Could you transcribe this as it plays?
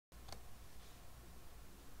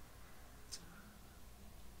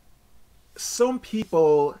Some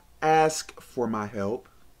people ask for my help.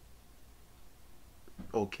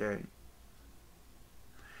 Okay.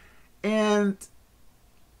 And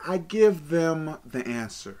I give them the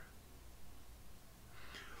answer.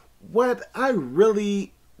 What I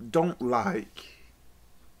really don't like,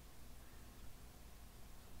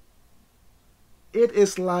 it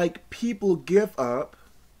is like people give up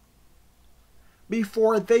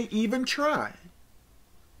before they even try.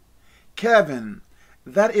 Kevin,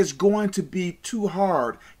 that is going to be too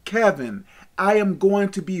hard. Kevin, I am going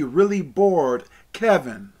to be really bored.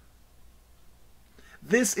 Kevin,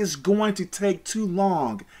 this is going to take too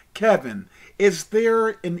long. Kevin, is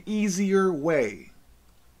there an easier way?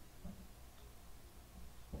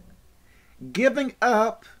 Giving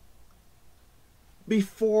up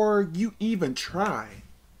before you even try.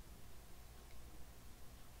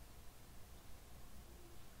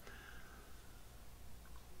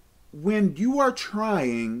 When you are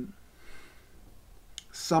trying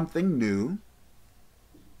something new,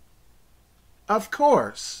 of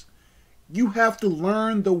course, you have to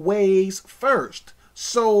learn the ways first.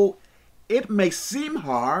 So it may seem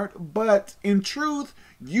hard, but in truth,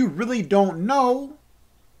 you really don't know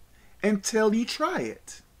until you try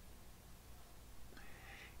it.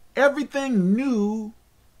 Everything new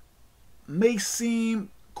may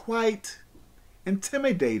seem quite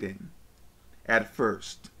intimidating at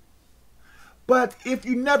first. But if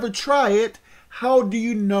you never try it, how do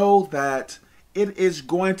you know that it is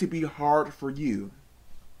going to be hard for you?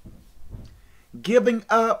 Giving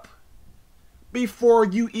up before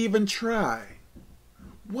you even try.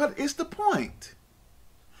 What is the point?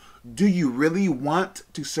 Do you really want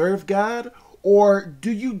to serve God, or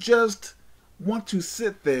do you just want to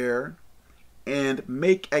sit there and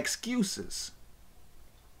make excuses?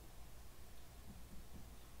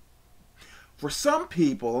 For some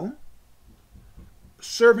people,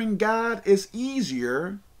 serving God is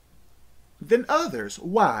easier than others.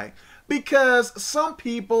 Why? Because some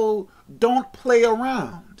people don't play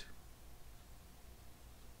around.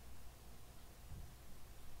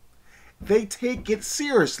 They take it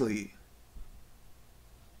seriously.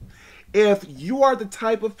 If you are the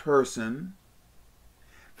type of person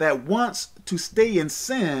that wants to stay in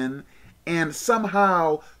sin and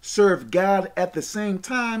somehow serve God at the same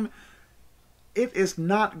time, it is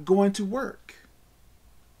not going to work.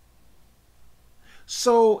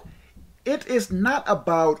 So it is not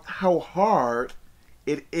about how hard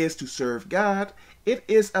it is to serve God. It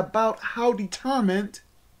is about how determined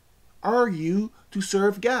are you to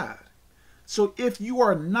serve God. So if you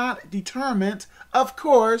are not determined, of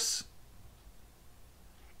course,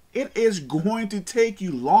 it is going to take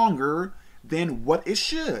you longer than what it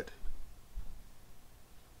should.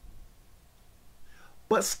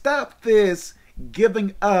 But stop this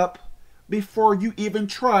giving up before you even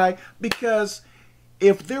try, because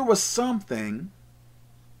if there was something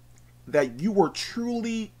that you were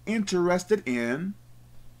truly interested in,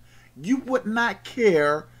 you would not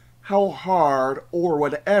care how hard or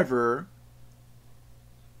whatever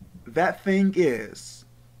that thing is.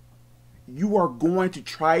 You are going to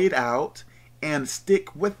try it out and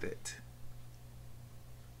stick with it.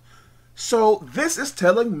 So this is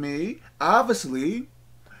telling me, obviously,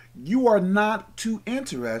 you are not too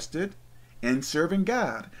interested in serving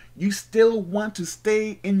God. You still want to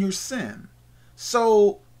stay in your sin.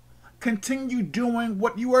 So continue doing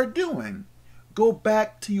what you are doing. Go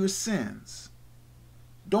back to your sins.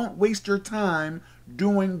 Don't waste your time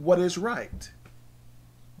doing what is right.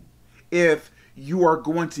 If you are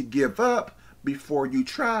going to give up before you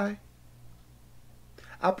try,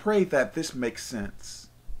 I pray that this makes sense.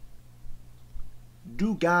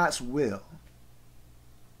 Do God's will.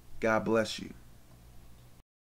 God bless you.